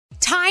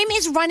Time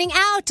is running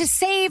out to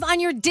save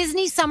on your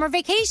Disney summer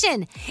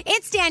vacation.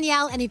 It's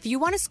Danielle, and if you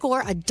want to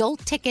score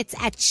adult tickets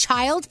at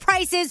child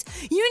prices,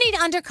 you need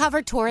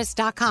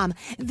UndercoverTourist.com.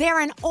 They're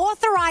an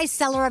authorized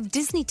seller of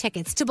Disney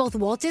tickets to both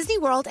Walt Disney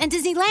World and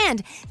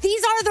Disneyland.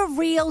 These are the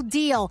real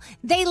deal.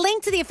 They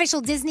link to the official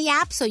Disney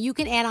app so you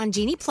can add on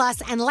Genie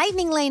Plus and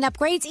Lightning Lane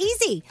upgrades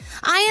easy.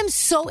 I am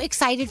so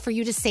excited for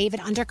you to save at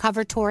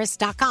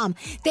UndercoverTourist.com.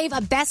 They have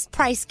a best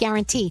price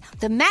guarantee.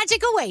 The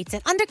magic awaits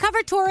at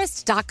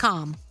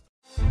UndercoverTourist.com.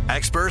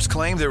 Experts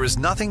claim there is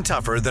nothing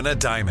tougher than a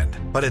diamond.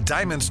 But at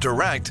Diamonds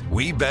Direct,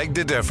 we beg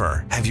to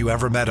differ. Have you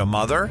ever met a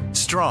mother?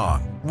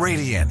 Strong,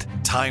 radiant,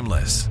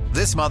 timeless.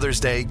 This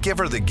Mother's Day, give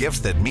her the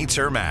gift that meets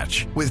her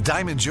match. With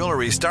diamond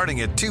jewelry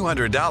starting at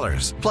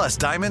 $200. Plus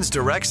Diamonds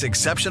Direct's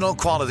exceptional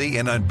quality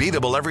and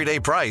unbeatable everyday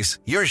price,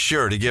 you're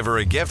sure to give her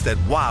a gift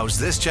that wows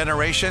this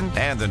generation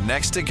and the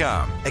next to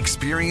come.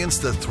 Experience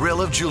the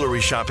thrill of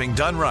jewelry shopping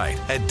done right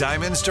at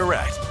Diamonds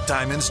Direct.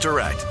 Diamonds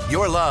Direct.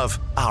 Your love,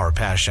 our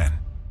passion.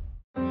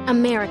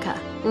 America.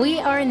 We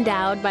are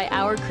endowed by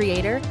our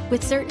Creator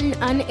with certain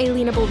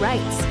unalienable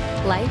rights: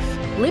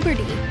 life,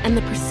 liberty, and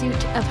the pursuit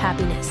of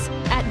happiness.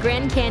 At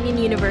Grand Canyon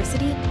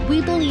University,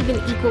 we believe in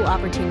equal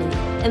opportunity,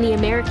 and the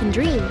American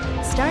dream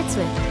starts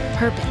with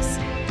purpose.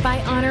 By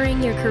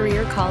honoring your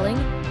career calling,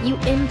 you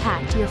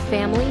impact your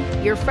family,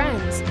 your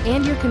friends,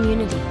 and your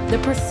community. The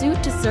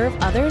pursuit to serve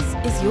others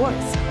is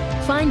yours.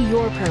 Find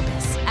your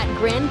purpose at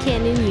Grand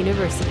Canyon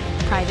University.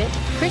 Private,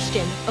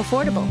 Christian,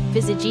 affordable.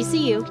 Visit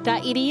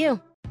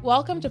gcu.edu.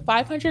 Welcome to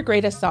 500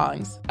 Greatest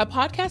Songs, a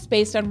podcast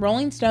based on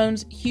Rolling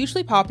Stone's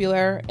hugely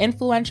popular,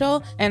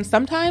 influential, and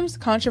sometimes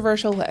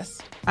controversial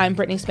list. I'm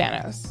Brittany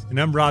Spanos. And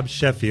I'm Rob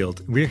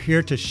Sheffield. We're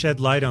here to shed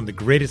light on the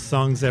greatest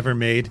songs ever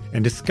made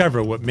and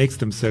discover what makes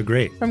them so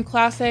great. From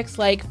classics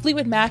like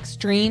Fleetwood Mac's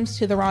Dreams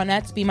to the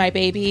Ronettes' Be My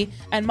Baby,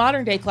 and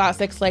modern-day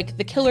classics like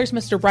The Killers'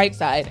 Mr.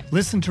 Brightside.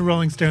 Listen to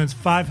Rolling Stone's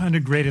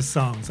 500 Greatest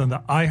Songs on the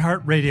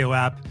iHeartRadio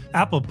app,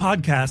 Apple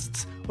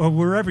Podcasts, or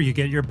wherever you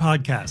get your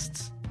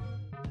podcasts.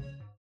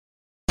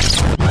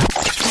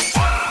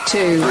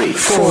 2, 3,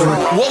 4.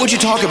 What would you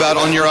talk about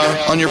on your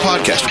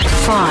podcast?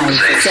 5,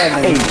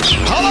 7, 8.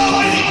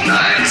 Hello,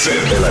 9,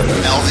 10, 11.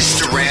 Elvis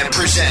Duran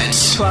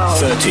presents 12,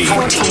 13,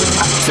 14,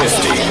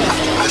 15.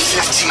 The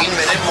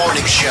 15-minute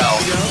morning show.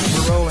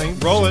 We're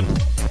rolling.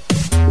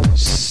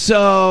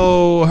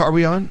 So, are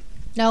we on?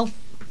 No.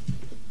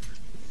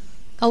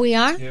 Oh, we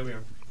are? Yeah, we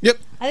are. Yep.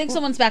 I think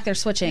someone's back there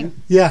switching.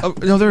 Yeah. Oh,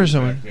 no, there is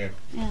someone. Yeah.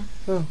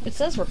 Oh. It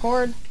says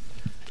record.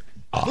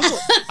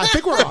 I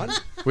think we're on.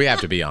 We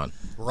have to be on.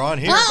 We're on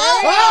here.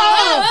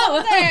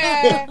 Oh,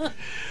 there.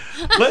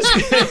 Let's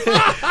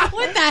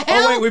What the hell?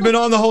 Oh, wait, we've been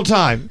on the whole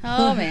time.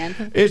 Oh, man.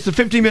 It's the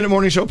 15-minute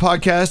morning show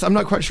podcast. I'm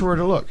not quite sure where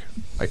to look.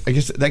 I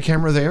guess that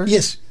camera there?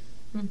 Yes.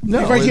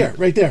 No. Right here.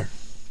 Right there.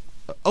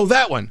 Oh,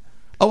 that one.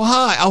 Oh,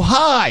 hi. Oh,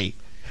 hi.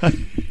 I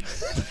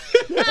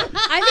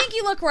think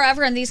you look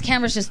wherever, and these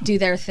cameras just do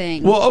their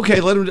thing. Well, okay.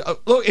 Let him.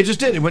 Look, it just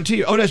did. It went to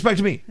you. Oh, no, it's back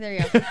to me. There you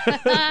go.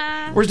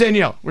 Where's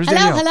Danielle?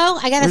 Hello.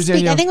 I gotta Where's speak.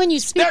 Danielle? I think when you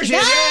speak. There she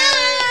is.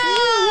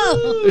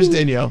 There's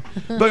Danielle.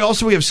 But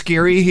also we have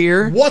Scary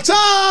here. What's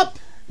up?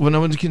 Well, no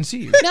one can see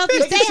you. No, if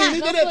you say So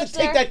you didn't have to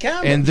take that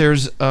camera. And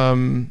there's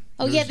Oh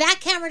yeah, that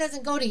camera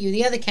doesn't go to you.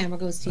 The other camera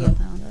goes to you.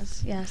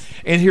 Yes.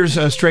 and here's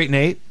Straight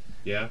Nate.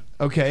 Yeah.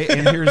 Okay,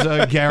 and here's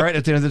Garrett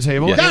at the end of the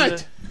table. Yeah.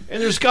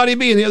 And there's Scotty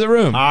B in the other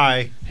room.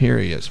 Hi. Here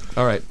he is.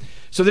 All right.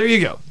 So there you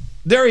go.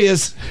 There he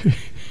is.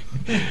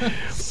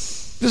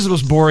 This is the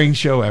most boring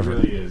show ever. It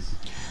really is.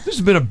 This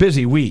has been a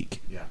busy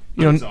week. Yeah.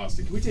 You know, I'm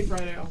exhausted. Can we take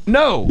Friday off?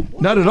 No,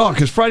 not at all,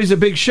 because Friday's a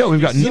big show.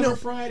 We've got Summer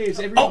Fridays.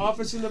 Every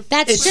office in the...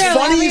 That's It's true.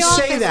 funny Every you say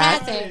office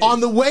that. has it. On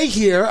the way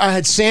here, I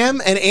had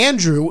Sam and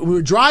Andrew. We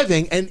were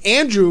driving, and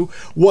Andrew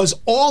was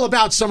all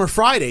about Summer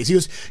Fridays. He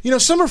was,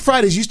 Summer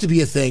Fridays used to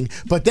be a thing,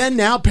 but then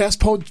now,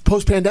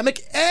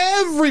 post-pandemic,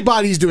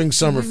 everybody's doing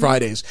Summer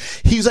Fridays.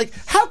 He was like,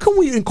 how can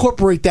we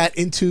incorporate that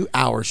into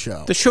our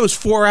show? The show's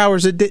 4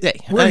 hours a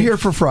day. We're here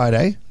for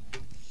Friday.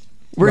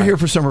 We're here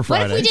for Summer What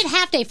Friday. if we did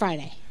half day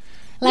Friday?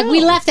 Like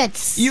we left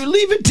at. You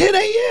leave at 10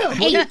 a.m.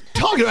 What are you 8.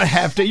 talking about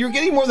half day? You're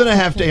getting more than a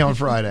half day on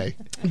Friday.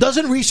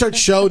 Doesn't research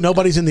show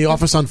nobody's in the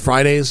office on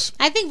Fridays?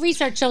 I think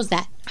research shows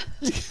that.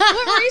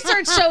 What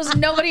research shows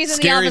nobody's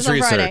in the office on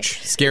Friday?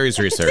 Scary's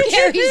research.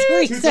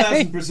 Gary's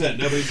research. 2,000%.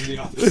 Nobody's in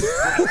the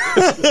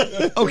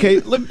office. Okay,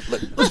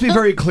 let's be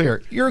very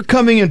clear. You're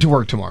coming into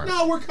work tomorrow.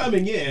 No, we're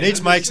coming in.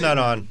 Nate's mic's not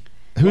on.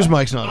 Whose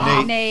mic's not?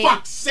 Nate. Nate.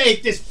 Fuck's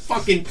sake, this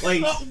fucking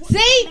place.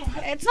 See?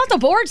 It's not the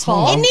board's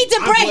fault. It needs a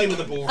I'm break. blaming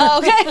the board. Oh,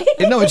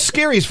 okay. No, it's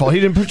Scary's fault.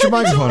 He didn't put your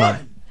microphone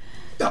on.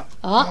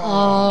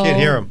 Uh-oh. Can't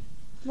hear him.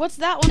 What's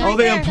that one? Oh, right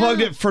they there?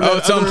 unplugged it for Oh,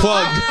 it's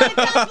unplugged.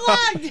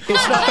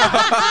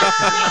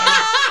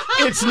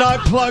 It's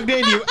not plugged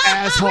in, you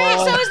asshole.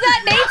 So is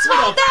that Nate's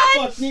fault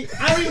then?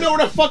 I don't even know where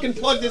to fucking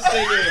plug this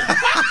thing in.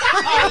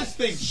 Oh, this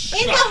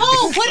thing In the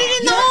hole. Put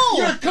it in the hole.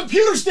 Your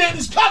computer stand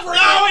is covering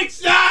it. No,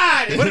 it's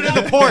not. Put it in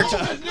the port.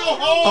 There's no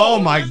hole. Oh,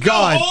 my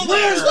God.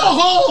 Where's the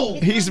hole?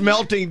 He's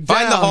melting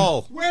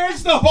down.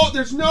 Where's the hole?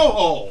 There's no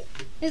hole.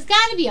 There's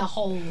got to be a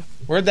hole.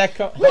 Where'd that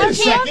come? Wait a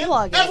second.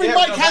 Every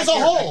mic has a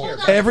hole.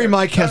 Every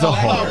mic has a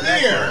hole.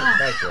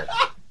 Here.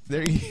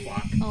 There you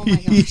Oh my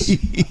gosh.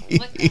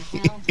 What the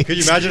hell? Could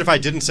you imagine if I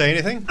didn't say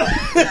anything?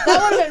 That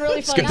would have been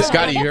really funny.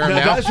 Scotty, you hear him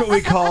now, now? that's what we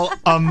call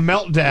a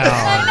meltdown.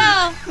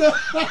 I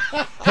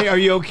know. Hey, are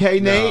you okay,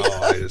 Nate?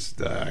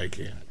 No, I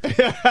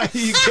can't.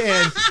 You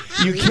can.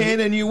 You can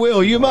and you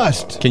will. You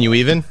must. Can you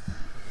even?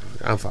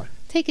 I'm fine.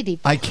 Take a deep.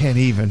 I can't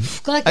even.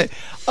 Go ahead.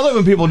 I love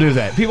when people do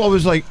that. People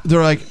always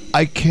they're like,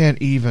 I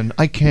can't even.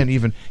 I can't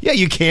even. Yeah,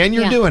 you can.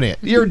 You're doing it.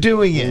 You're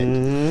doing it.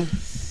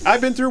 Mm-hmm.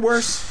 I've been through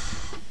worse.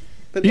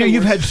 Yeah,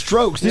 you've had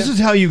strokes. This is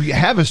how you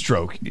have a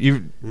stroke.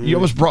 You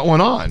almost brought one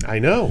on. I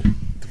know.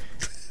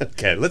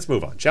 Okay, let's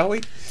move on, shall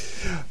we?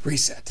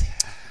 Reset.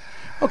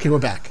 Okay, we're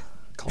back.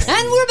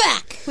 And we're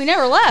back. We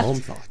never left. Calm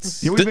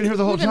thoughts. Yeah, we've been here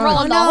the whole We've been time.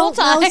 rolling the whole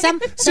time.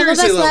 some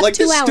Seriously, of us left like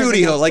 2 the hours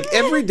studio, ago. like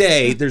every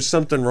day, there's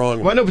something wrong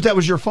with Well, no, but that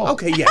was your fault.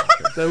 Okay, yeah.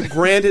 So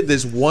granted,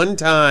 this one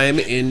time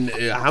in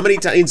how many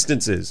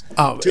instances?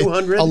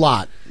 200? A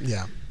lot.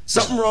 Yeah.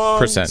 Something wrong.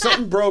 Percent.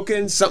 Something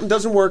broken. Something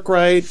doesn't work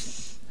right.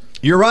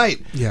 You're right.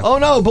 Yeah. Oh,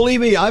 no,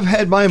 believe me, I've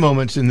had my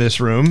moments in this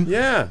room.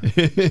 Yeah.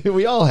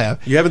 We all have.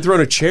 You haven't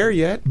thrown a chair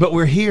yet. But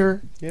we're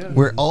here. Yeah.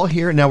 We're all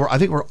here. Now, I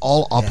think we're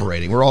all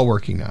operating. We're all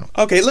working now.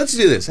 Okay, let's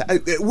do this.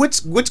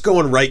 What's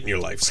going right in your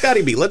life?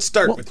 Scotty B, let's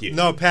start with you.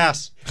 No,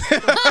 pass.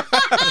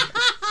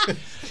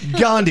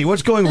 Gandhi,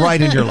 what's going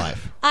right in your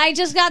life? I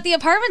just got the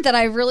apartment that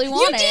I really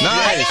wanted. did?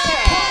 Nice.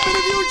 Apartment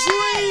of your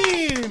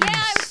dreams.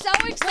 Yeah, I'm so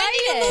excited. When do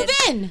you move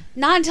in?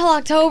 Not until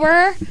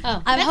October.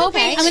 Oh, I'm that's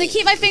hoping. okay. I'm going to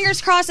keep my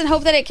fingers crossed and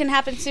hope that it can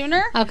happen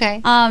sooner.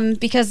 Okay.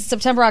 Because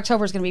September,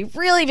 October is going to be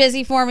really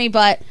busy for me,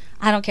 but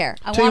I don't care.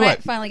 I Tell you want it.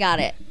 what. Finally got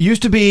it.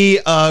 Used to be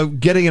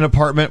getting an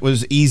apartment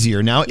was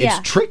easier. Now it's Yeah.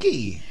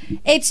 tricky.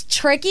 It's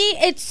tricky.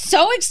 It's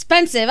so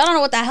expensive. I don't know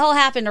what the hell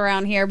happened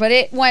around here, but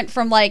it went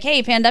from like,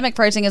 hey, pandemic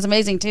pricing is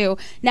amazing too.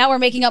 Now we're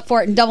making up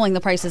for it and doubling the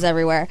prices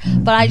everywhere.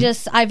 But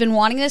I've been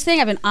wanting this thing.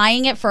 I've been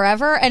eyeing it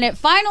forever, and it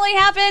finally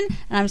happened,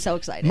 and I'm so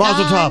excited.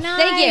 Mazel tov. nice.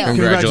 Thank you.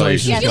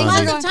 Congratulations, You have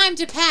Gandhi. lots of time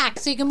to pack,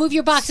 so you can move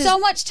your boxes. So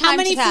much time How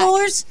many to pack.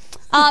 floors?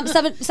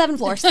 7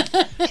 floors. All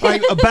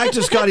right, back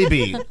to Scotty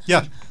B.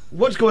 Yeah.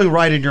 What's going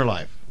right in your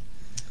life?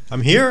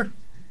 I'm here.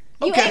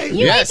 Okay.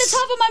 You Yes. ate the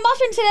top of my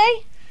muffin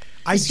today?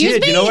 I Excuse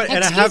did. me? You know what?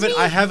 And Excuse me?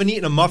 I haven't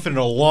eaten a muffin in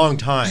a long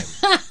time.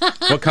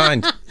 What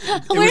kind? It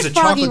Where's was a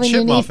Froggy chocolate when you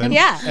chip need muffin. him?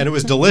 Yeah. And it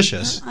was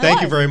delicious.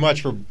 Thank you very much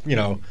for, I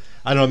don't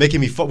know,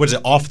 making me, what is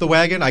it, off the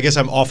wagon? I guess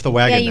I'm off the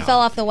wagon Yeah, you now. fell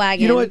off the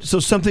wagon. You know what?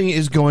 So something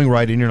is going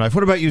right in your life.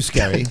 What about you,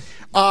 Scary?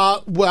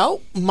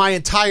 Well, my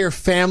entire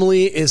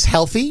family is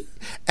healthy,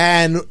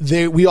 and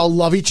we all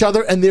love each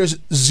other, and there's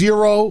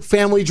zero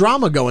family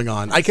drama going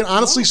on. I can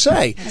honestly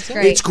say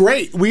great. it's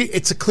great.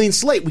 It's a clean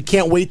slate. We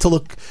can't wait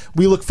to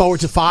We look forward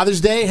to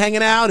Father's Day,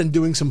 hanging out and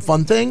doing some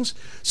fun things.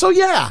 So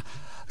yeah,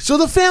 so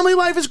the family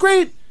life is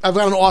great. I've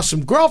got an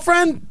awesome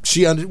girlfriend.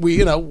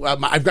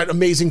 I've got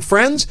amazing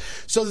friends.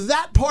 So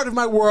that part of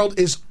my world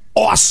is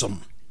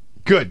awesome.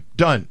 Good.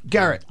 Done.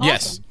 Garrett.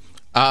 Yes.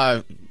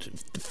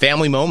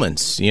 Family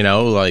moments,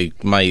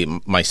 like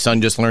my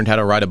son just learned how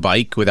to ride a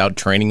bike without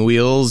training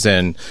wheels,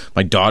 and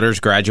my daughter's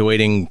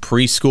graduating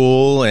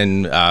preschool,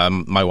 and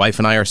my wife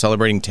and I are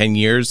celebrating 10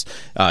 years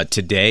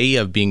today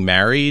of being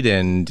married,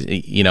 and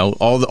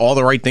all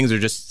the right things are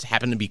just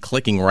happen to be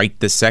clicking right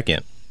this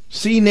second.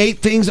 See, Nate,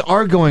 things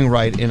are going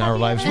right in our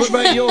lives. What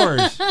about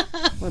yours?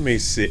 Let me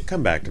see.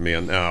 Come back to me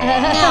on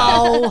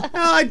no.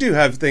 I do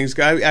have things.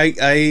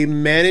 I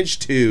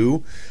managed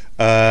to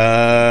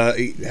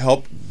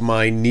help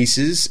my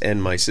nieces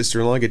and my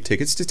sister-in-law get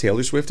tickets to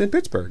Taylor Swift in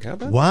Pittsburgh. How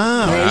about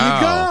Wow. There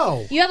you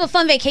go. You have a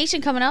fun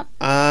vacation coming up.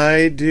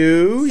 I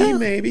do.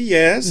 Maybe.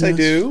 Yes, I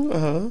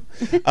do.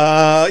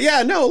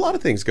 Yeah, no, a lot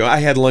of things go. I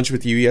had lunch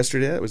with you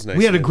yesterday. That was nice.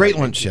 We had a great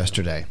lunch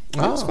yesterday.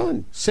 That was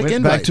fun. Sick Went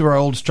invite. back to our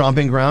old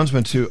stomping grounds,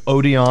 went to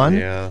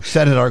Odeon,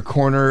 sat at our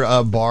corner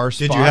bar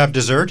spot. Did you have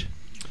dessert?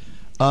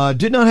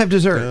 Did not have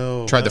dessert.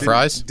 No, Tried the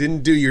fries?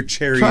 Didn't do your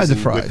cherries Tried the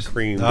and fries. whipped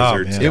cream Oh,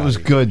 desserts. man. It was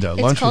good, though.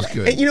 Lunch was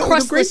good. And the great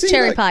Crustless thing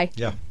cherry about- pie.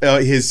 Yeah.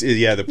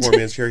 The poor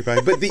man's cherry pie.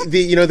 But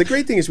the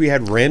great thing is we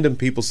had random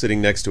people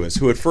sitting next to us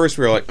who at first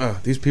we were like, oh,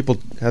 these people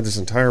had this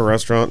entire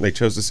restaurant and they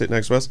chose to sit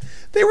next to us.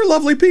 They were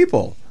lovely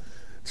people.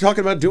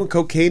 Talking about doing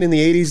cocaine in the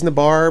 80s in the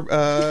bar, in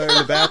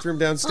the bathroom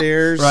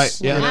downstairs. Right,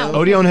 yeah.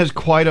 Odeon has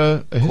quite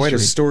a history. Quite a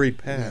storied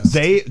past.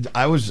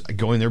 I was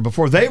going there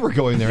before they were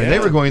going there, and they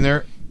were going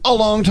there a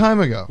long time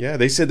ago. Yeah,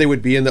 they said they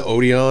would be in the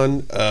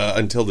Odeon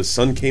until the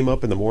sun came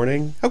up in the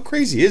morning. How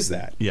crazy is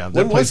that? Yeah.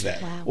 When was place-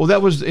 that? Well,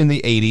 that was in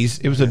the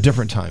 80s. It was a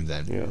different time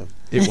then. Yeah.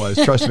 It was.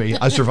 Trust me.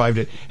 I survived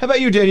it. How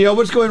about you, Danielle?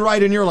 What's going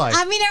right in your life?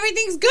 I mean,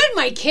 everything's good.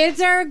 My kids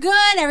are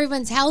good.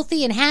 Everyone's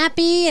healthy and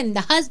happy, and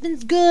the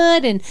husband's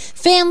good, and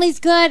family's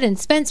good, and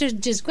Spencer's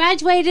just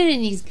graduated,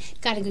 and he's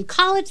got a good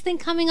college thing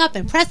coming up,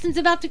 and Preston's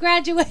about to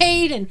graduate,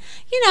 and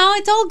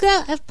it's all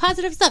good,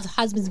 positive stuff.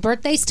 Husband's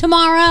birthday's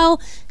tomorrow.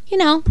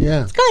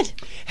 Yeah. It's good.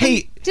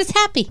 Hey, I'm just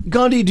happy.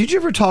 Gandhi, did you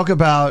ever talk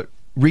about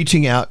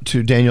reaching out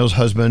to Daniel's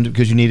husband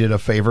because you needed a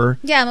favor.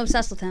 Yeah, I'm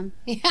obsessed with him.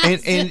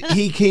 And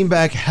he came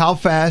back how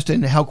fast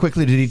and how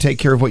quickly did he take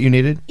care of what you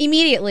needed?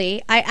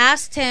 Immediately. I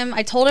asked him,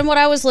 I told him what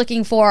I was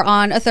looking for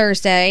on a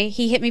Thursday.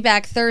 He hit me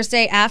back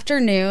Thursday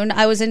afternoon.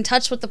 I was in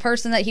touch with the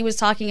person that he was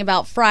talking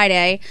about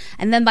Friday.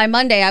 And then by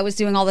Monday, I was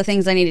doing all the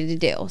things I needed to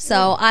do.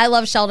 So I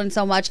love Sheldon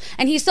so much.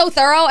 And he's so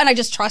thorough, and I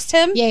just trust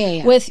him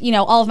with,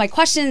 all of my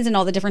questions and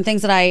all the different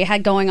things that I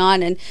had going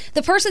on. And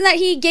the person that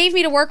he gave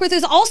me to work with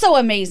is also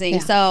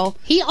amazing. So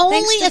he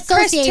only Chris,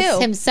 associates too.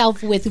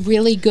 himself with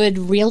really good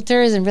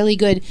realtors and really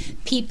good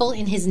people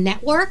in his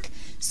network.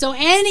 So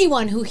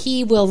anyone who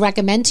he will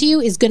recommend to you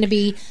is going to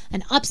be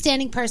an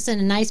upstanding person,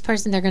 a nice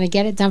person. They're going to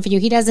get it done for you.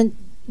 He doesn't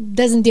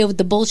deal with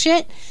the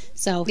bullshit.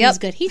 So he's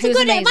good. He's a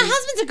good egg. My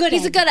husband's a good egg.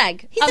 He's a good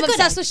egg. I'm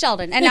obsessed with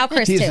Sheldon. And now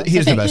Chris, too.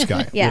 He's the best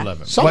guy. Yeah. We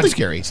love him. Something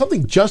scary.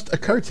 Something just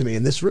occurred to me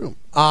in this room.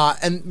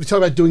 And we talk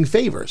about doing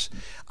favors.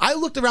 I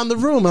looked around the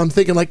room and I'm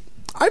thinking, like,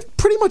 I've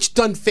pretty much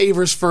done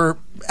favors for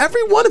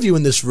every one of you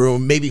in this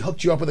room. Maybe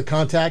hooked you up with a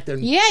contact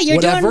and you're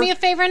whatever. doing me a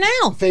favor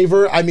now.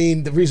 Favor. I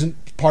mean,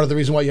 part of the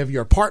reason why you have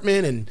your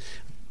apartment and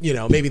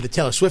maybe the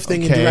Taylor Swift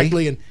thing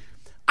indirectly. And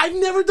I've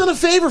never done a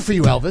favor for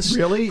you, Elvis.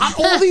 Really?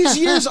 All these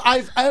years,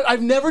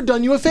 I've never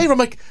done you a favor. I'm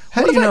like,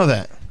 how do you know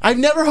that? I've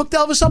never hooked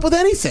Elvis up with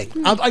anything.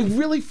 I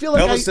really feel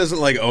like Elvis doesn't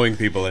like owing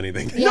people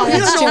anything. No, he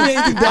doesn't owe me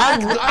anything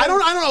back. I don't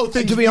know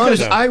things. To be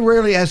honest, I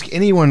rarely ask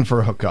anyone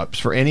for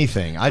hookups for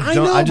anything. I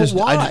don't. know, I just.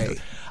 but why?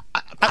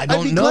 I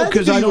don't be know glad to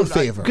because do I you a don't.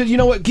 favor. Because you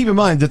know what? Keep in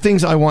mind the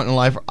things I want in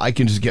life, I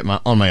can just get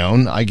on my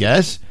own. I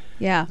guess.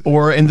 Yeah.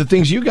 And the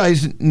things you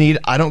guys need,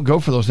 I don't go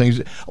for those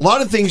things. A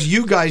lot of things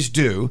you guys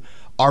do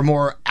are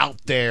more out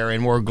there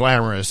and more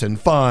glamorous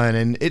and fun,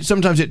 and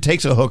sometimes it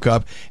takes a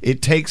hookup.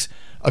 It takes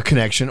a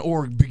connection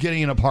or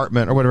getting an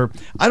apartment or whatever.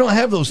 I don't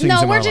have those things in my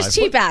life. No, we're just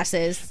cheap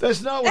asses.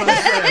 That's not what I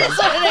said. That's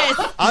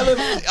what it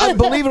is. I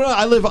believe it or not,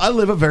 I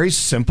live a very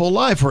simple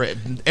life where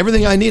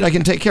everything I need I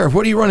can take care of.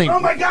 What are you running? Oh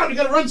my God, we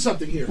got to run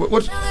something here.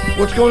 What's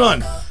going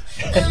on?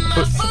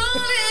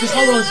 Just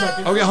hold on a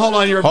second. Okay, hold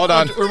on. Hold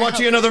on. We're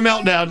watching another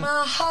meltdown.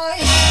 Wow,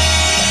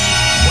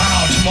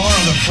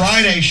 tomorrow the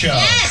Friday show.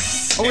 Yes.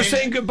 Oh, we're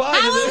saying goodbye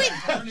to this.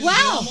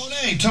 Wow.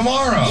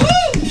 Tomorrow.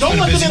 Woo! Don't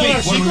let them know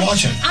our What are we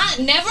watching?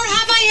 Never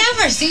Have I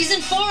Ever,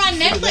 season 4 on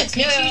Netflix.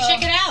 Make sure you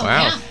check it out.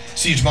 Wow. Yeah.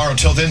 See you tomorrow.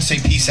 Till then, say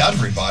peace out,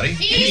 everybody.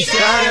 Peace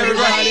out,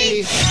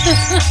 everybody.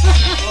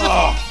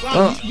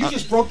 Wow, you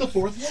just broke the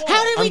fourth wall.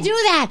 How did we do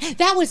that?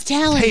 That was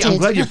talented. Hey, I'm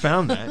glad you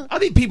found that. I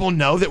think people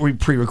know that we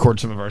pre-record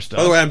some of our stuff.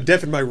 By the way, I'm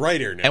deaf in my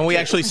right ear now. And we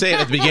actually say it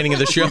at the beginning of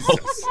the show.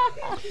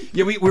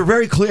 Yeah, we're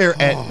very clear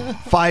at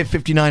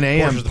 5:59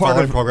 a.m. The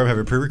following program have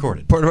it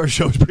pre-recorded. Part of our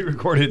show is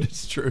pre-recorded.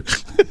 It's true.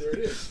 There it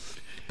is.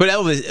 But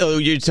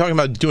Elvis, you're talking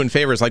about doing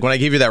favors. Like when I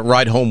gave you that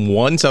ride home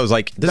once, I was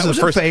like, "This That is was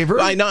the a first favor?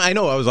 I know.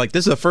 I was like,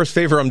 "This is the first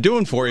favor I'm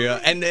doing for you."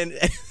 And then,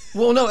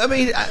 Well, no, I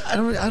mean, I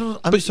don't.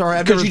 I'm sorry,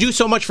 I've because never, you do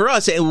so much for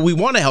us, and we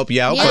want to help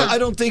you out. Yeah. I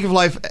don't think of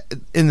life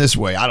in this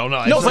way. I don't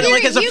know. No, but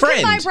like as a you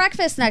friend. can buy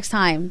breakfast next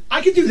time.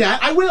 I can do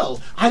that. I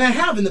will, and I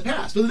have in the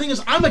past. But the thing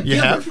is, I'm a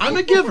giver. have? I'm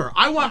a giver.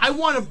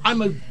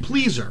 I'm a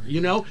pleaser.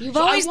 You've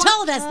always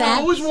told us that.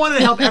 I always wanted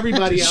to help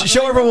everybody out.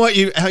 Show everyone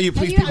how you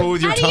please people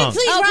with your How do you tongue.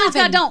 please Please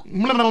Robin? God, don't.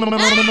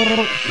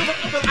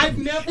 But I've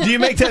never. Do you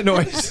make that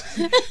noise?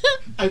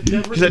 I've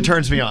never. Because that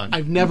turns me on.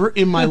 I've never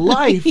in my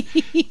life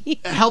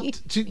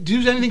helped to do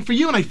anything for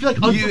you, and I feel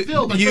like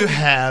unfulfilled. You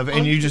have,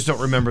 and you just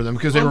don't remember them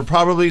because they were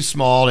probably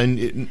small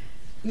and.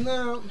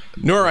 No.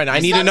 Nora, I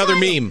need another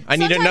meme. I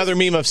need sometimes another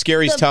meme of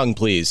Scary's tongue,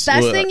 please.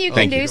 Best thing you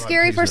can Thank do,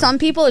 Scary, for some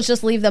people is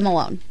just leave them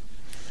alone.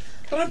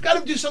 But I've got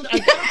to do something.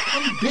 I've got to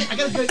come big. I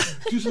got to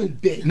do something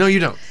big. No, you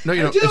don't. No,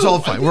 you don't. It's all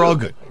fine. We're all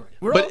good.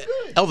 We're all But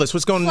good. Elvis,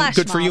 what's going Flash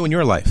good for mob. you in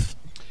your life?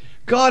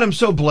 God, I'm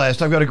so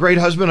blessed. I've got a great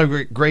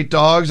husband, great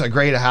dogs, a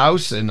great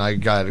house, and I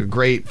got a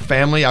great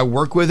family I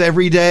work with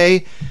every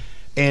day.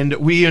 And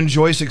we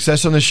enjoy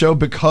success on the show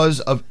because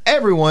of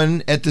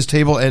everyone at this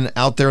table and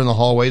out there in the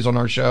hallways on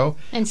our show.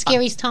 And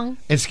Scary's tongue.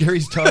 And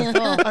Scary's tongue.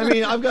 I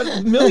mean, I've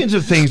got millions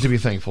of things to be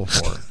thankful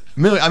for.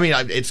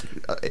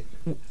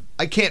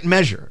 I can't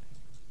measure.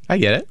 I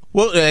get it.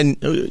 Well, and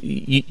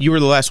you were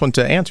the last one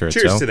to answer it.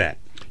 Cheers so. to that.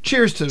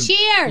 Cheers to Cheers.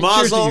 Cheers to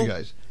Mazel. you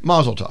guys.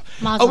 Mazel tov.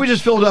 Mazel. Oh, we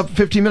just filled up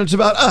 15 minutes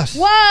about us.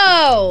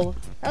 Whoa.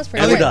 That was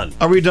pretty And we're good. done.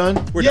 Are we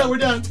done? We're Yeah, done. we're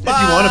done. If you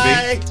want to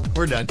be.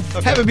 We're done.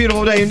 Have a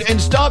beautiful day.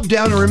 And stop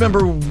down and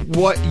remember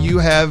what you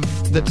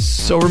have that's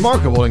so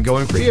remarkable and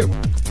going for you.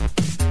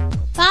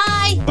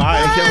 Bye.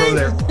 Bye. Camera over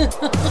there.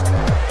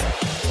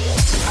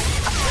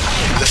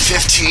 The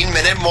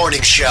 15-minute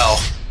morning show.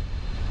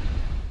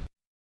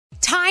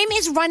 Time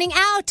is running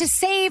out to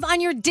save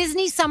on your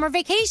Disney summer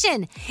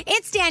vacation.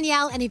 It's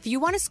Danielle, and if you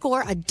want to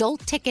score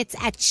adult tickets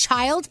at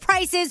child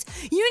prices,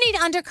 you need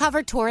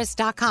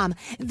UndercoverTourist.com.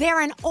 They're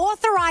an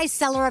authorized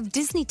seller of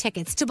Disney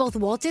tickets to both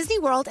Walt Disney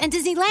World and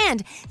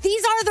Disneyland.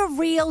 These are the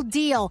real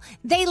deal.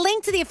 They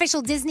link to the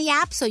official Disney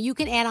app so you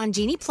can add on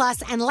Genie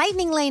Plus and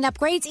Lightning Lane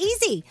upgrades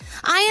easy.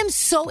 I am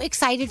so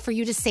excited for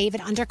you to save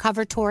at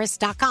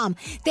UndercoverTourist.com.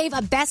 They have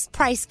a best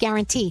price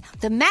guarantee.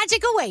 The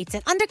magic awaits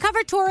at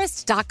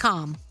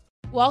UndercoverTourist.com.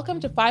 Welcome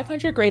to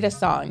 500 Greatest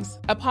Songs,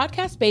 a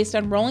podcast based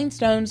on Rolling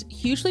Stone's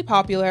hugely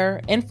popular,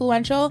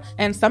 influential,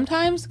 and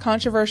sometimes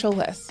controversial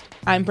list.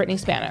 I'm Brittany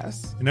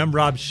Spanos. And I'm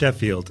Rob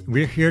Sheffield.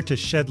 We're here to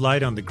shed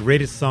light on the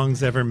greatest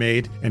songs ever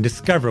made and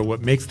discover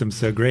what makes them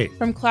so great.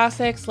 From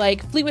classics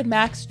like Fleetwood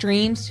Mac's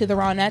Dreams to the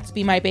Ronettes'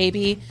 Be My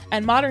Baby,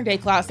 and modern-day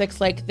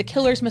classics like The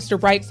Killers' Mr.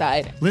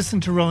 Brightside.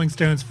 Listen to Rolling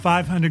Stone's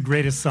 500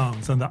 Greatest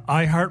Songs on the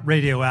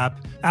iHeartRadio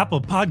app,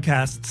 Apple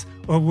Podcasts,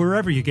 or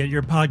wherever you get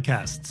your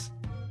podcasts.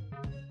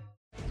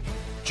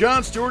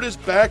 Jon Stewart is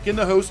back in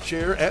the host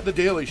chair at The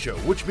Daily Show,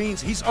 which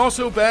means he's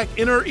also back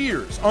in our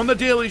ears on The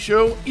Daily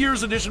Show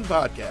Ears Edition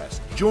podcast.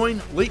 Join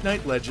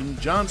late-night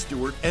legend Jon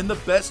Stewart and the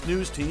best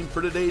news team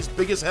for today's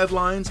biggest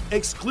headlines,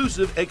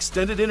 exclusive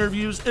extended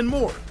interviews, and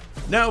more.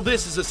 Now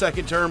this is a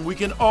second term we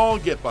can all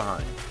get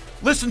behind.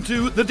 Listen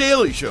to The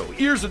Daily Show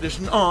Ears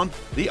Edition on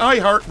the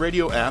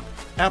iHeartRadio app,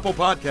 Apple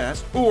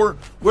Podcasts, or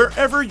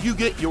wherever you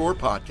get your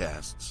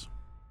podcasts.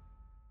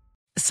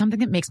 Something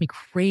that makes me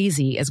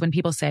crazy is when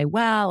people say,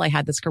 well, I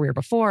had this career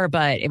before,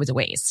 but it was a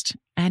waste.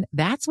 And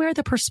that's where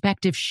the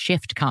perspective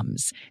shift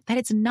comes, that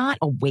it's not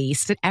a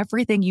waste, that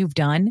everything you've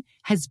done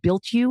has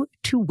built you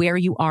to where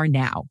you are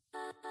now.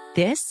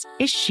 This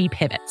is She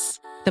Pivots,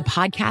 the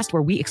podcast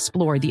where we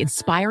explore the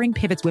inspiring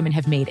pivots women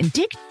have made and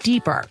dig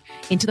deeper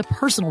into the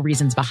personal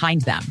reasons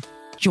behind them.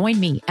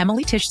 Join me,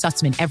 Emily Tish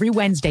Sussman, every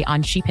Wednesday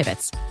on She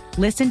Pivots.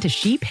 Listen to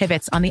She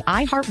Pivots on the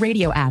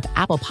iHeartRadio app,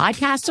 Apple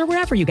Podcasts, or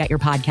wherever you get your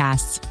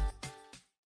podcasts.